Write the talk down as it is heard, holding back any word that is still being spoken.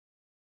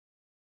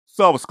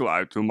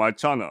subscribe to my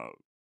channel.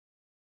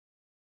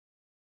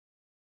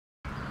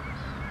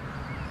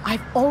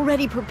 I've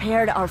already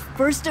prepared our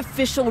first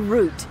official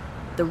route.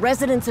 The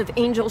residents of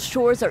Angel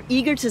Shores are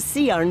eager to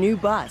see our new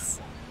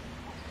bus.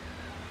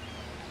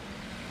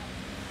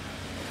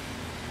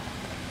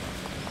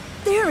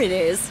 There it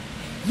is.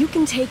 You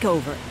can take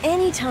over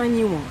anytime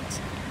you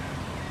want.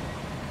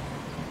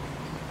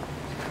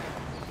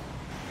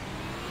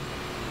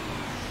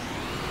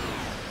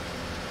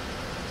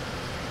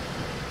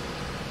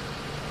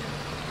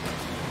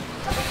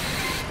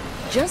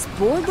 Just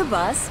board the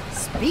bus,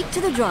 speak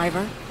to the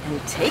driver,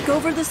 and take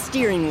over the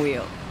steering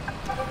wheel.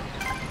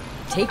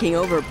 Taking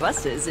over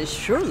buses is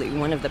surely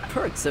one of the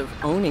perks of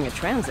owning a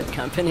transit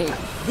company.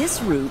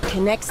 This route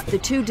connects the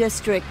two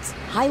districts,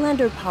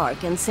 Highlander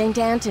Park and St.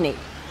 Anthony.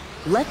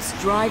 Let's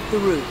drive the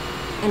route.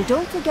 And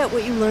don't forget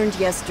what you learned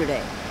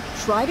yesterday.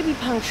 Try to be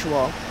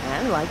punctual,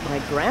 and like my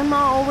grandma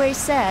always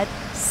said,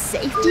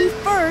 safety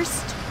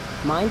first.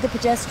 Mind the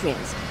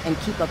pedestrians, and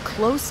keep a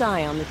close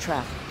eye on the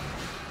traffic.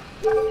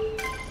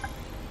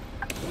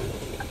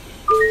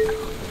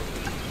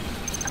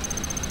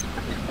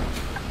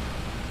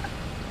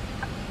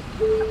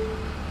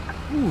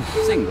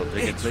 Single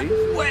ticket,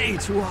 please. Way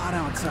too hot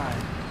outside.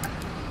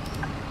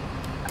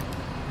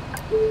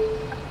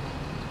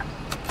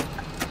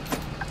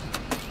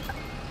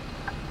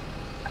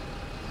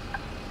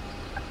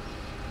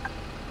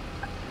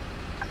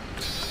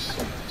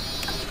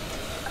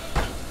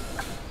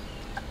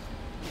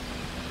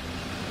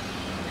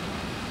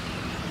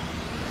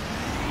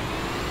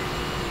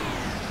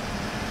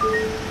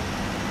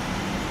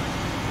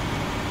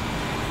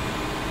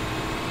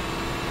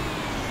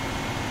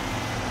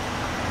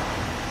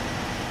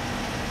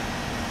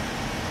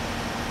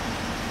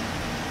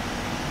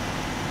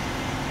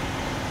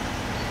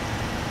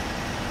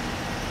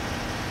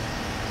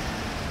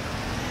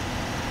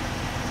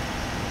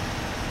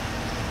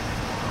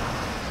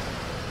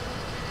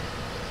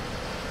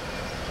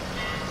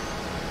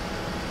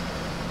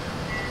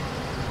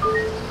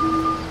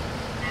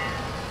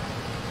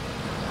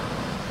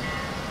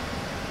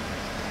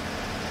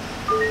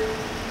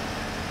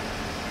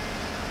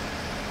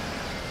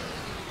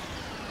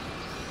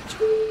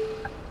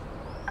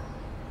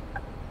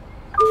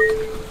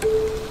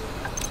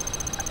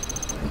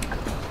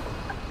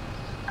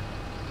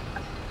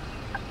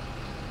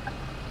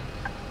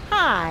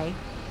 Hi.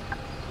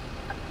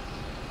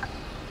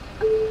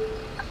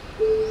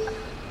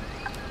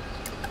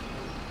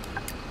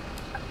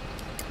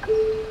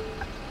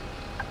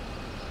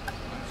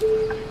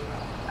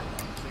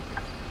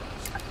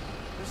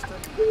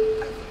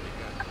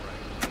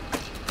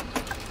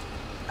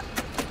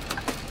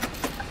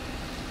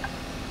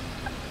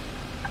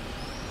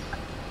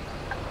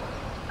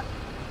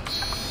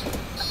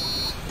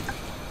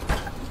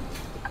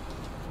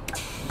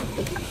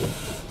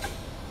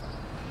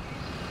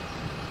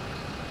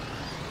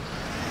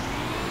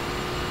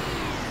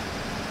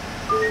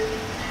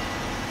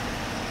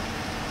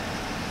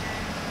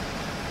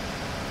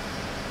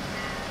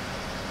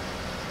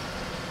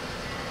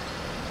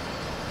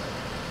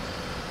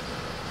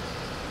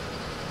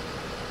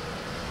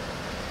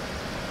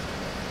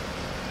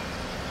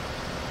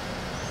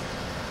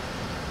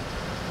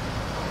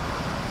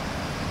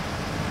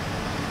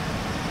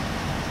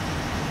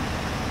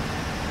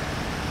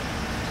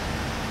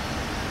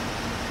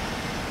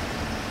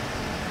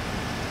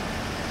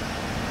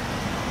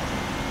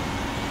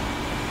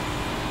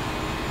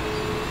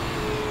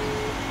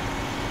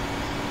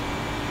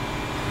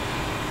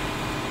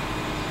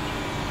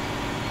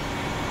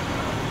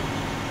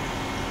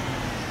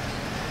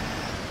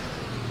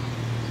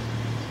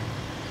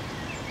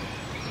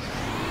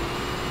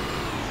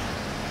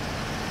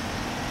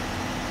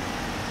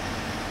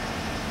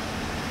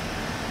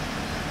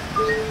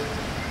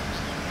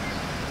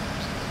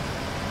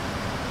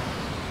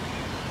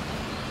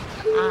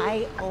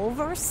 I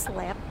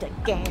overslept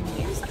again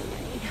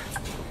yesterday.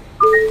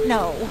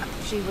 No,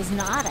 she was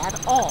not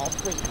at all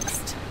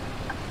pleased.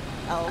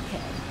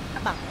 Okay,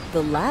 bye.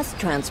 The last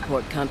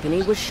transport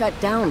company was shut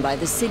down by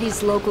the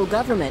city's local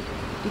government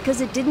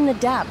because it didn't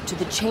adapt to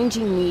the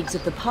changing needs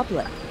of the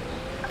public.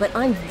 But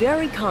I'm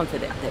very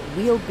confident that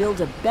we'll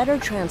build a better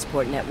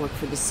transport network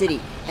for the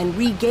city and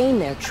regain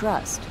their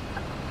trust.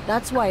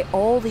 That's why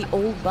all the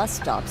old bus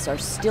stops are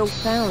still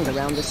found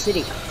around the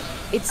city.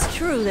 It's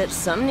true that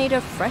some need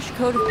a fresh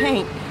coat of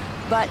paint,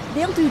 but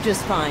they'll do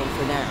just fine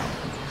for now.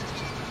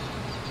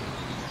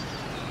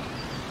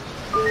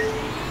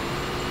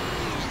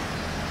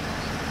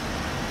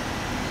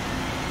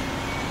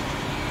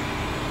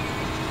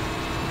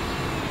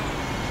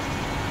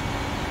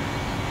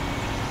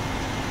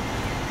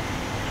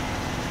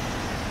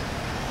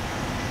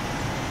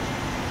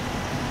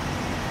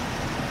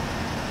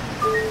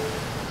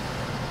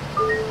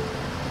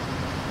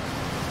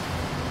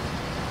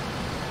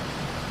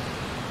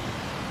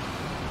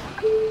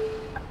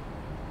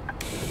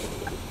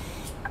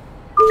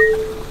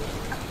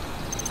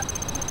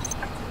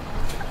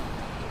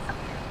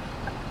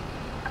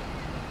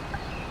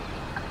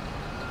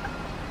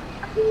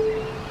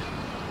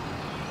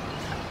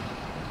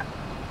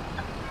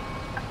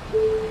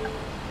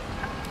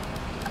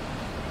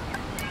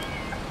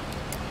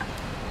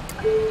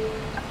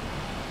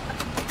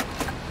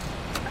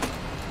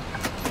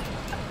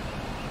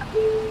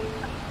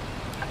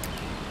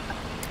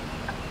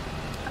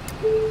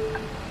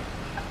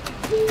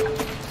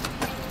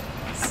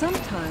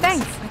 Sometimes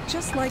Thanks. I'd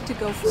just like to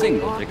go for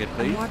Single a walk ticket, and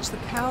please. watch the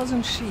cows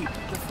and sheep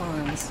at the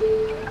farms.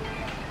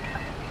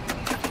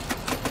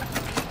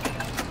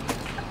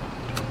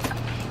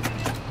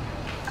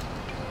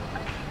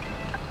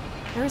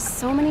 There's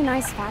so many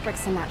nice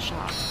fabrics in that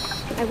shop.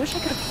 I wish I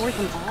could afford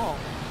them all.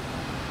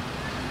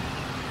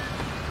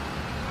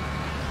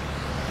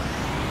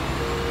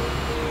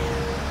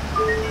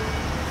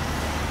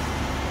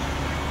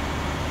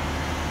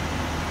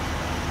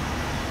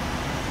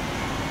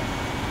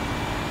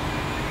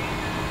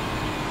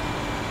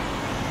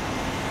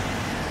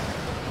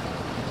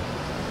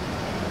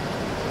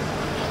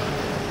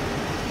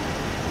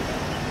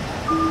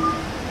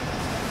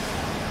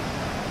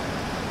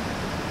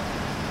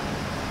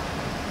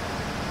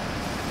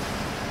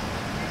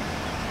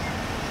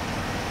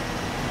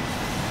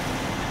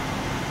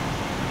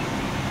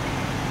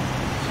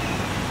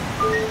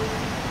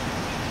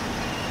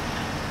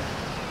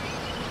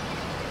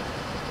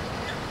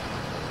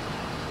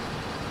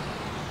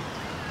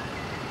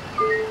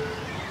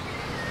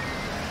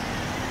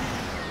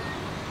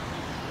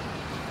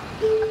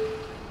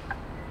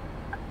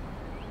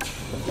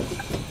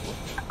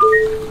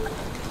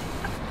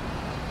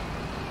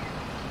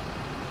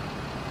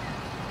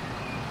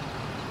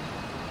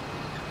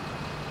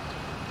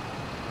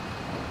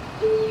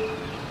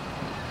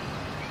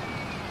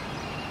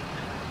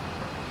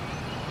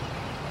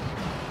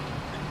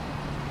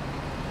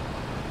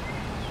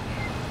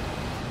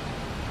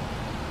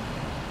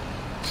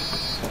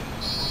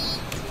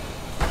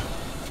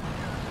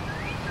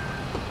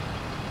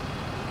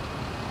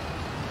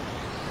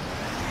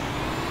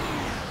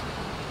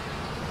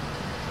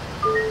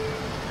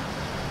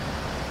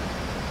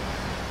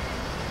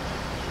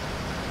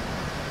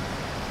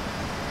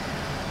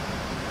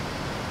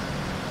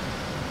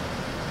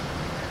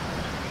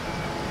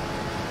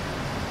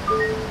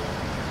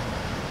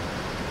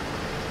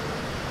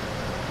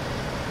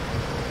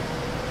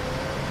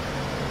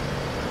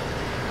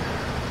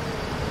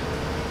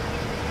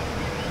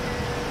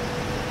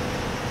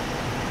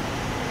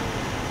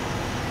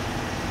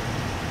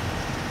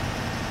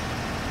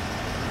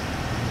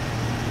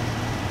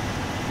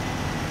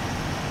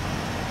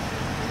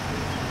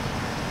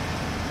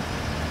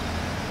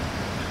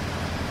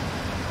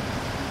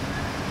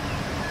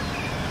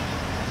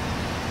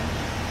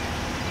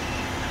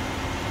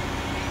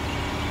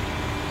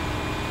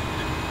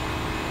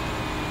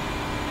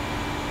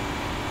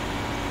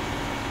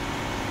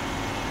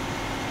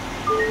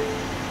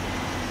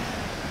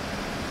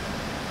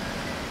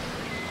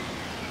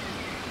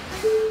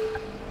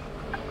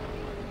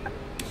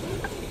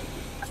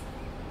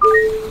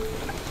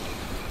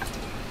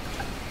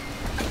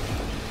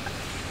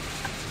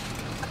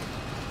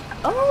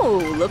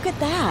 Oh, look at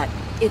that.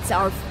 It's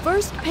our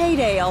first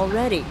payday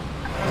already.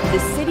 The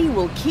city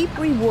will keep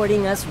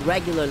rewarding us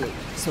regularly,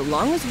 so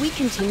long as we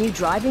continue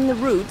driving the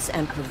routes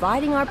and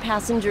providing our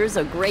passengers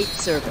a great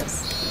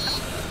service.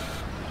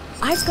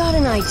 I've got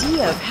an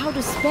idea of how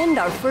to spend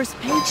our first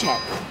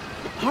paycheck.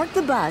 Park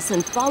the bus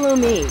and follow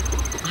me.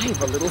 I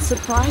have a little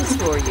surprise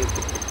for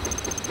you.